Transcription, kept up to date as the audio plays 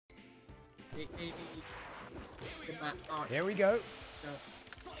Maybe the back part. Here we go. No,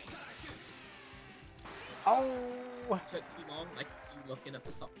 Oh! took too long. I can see you looking at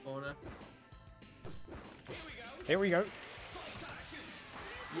the top corner. Here we go.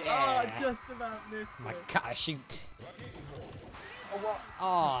 Oh, Yeah! just about missed My it. cat shoot. Oh, what?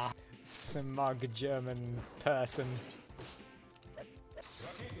 Ah! Smug German person.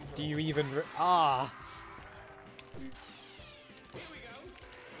 Do you even ah!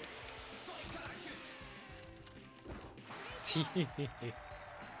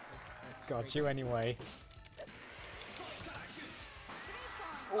 Got you anyway.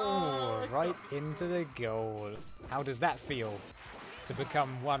 Oh, right into the goal. How does that feel? To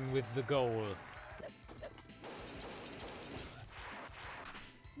become one with the goal.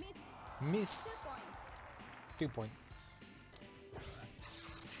 Miss. 2 points.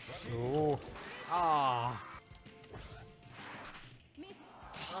 Oh. Ah.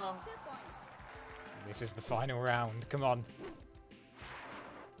 Oh, This is the final round. Come on.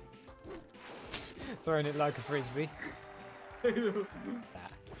 Throwing it like a frisbee.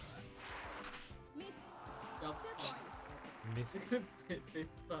 stop. Miss.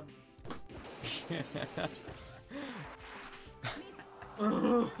 Fist bump.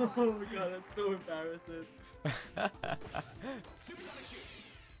 Oh my god, that's so embarrassing.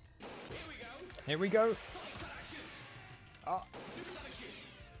 Here we go. Oh.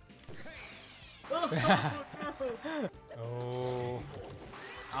 Oh no! Oh.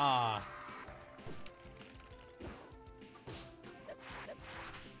 Ah.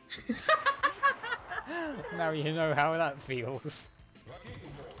 Now you know how that feels.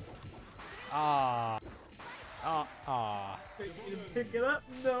 Ah. Ah. Ah. So you can pick it up?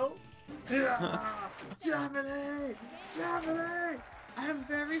 No. Germany! Germany! I'm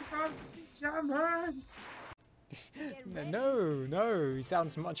very from German! No, no, he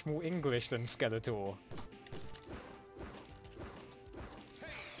sounds much more English than Skeletor.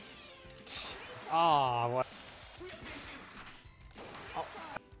 Ah, what? Oh.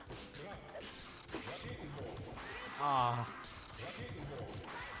 Ah.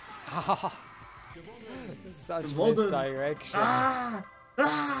 Ah. Such misdirection. Ah!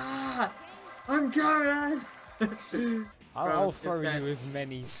 Ah! I'm German! I'll throw you as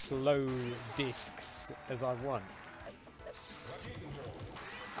many slow discs as I want.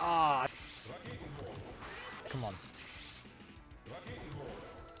 Ah! Come on.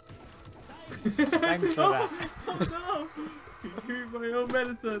 Thanks for that. Oh no! Give me my own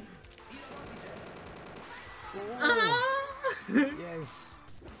medicine. Yes.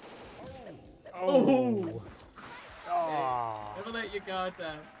 Oh. Ah. Never let your guard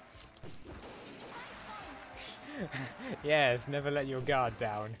down. Yes, never let your guard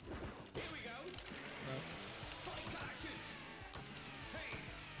down.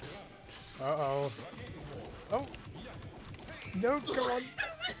 Uh-oh. Oh! No, come on!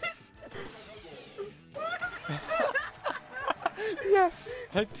 Yes!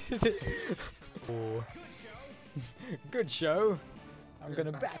 I did it! Oh. Good show! I'm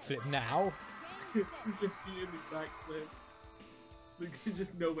gonna backflip now! There's repeatedly backflips. There's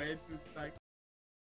just no entrance back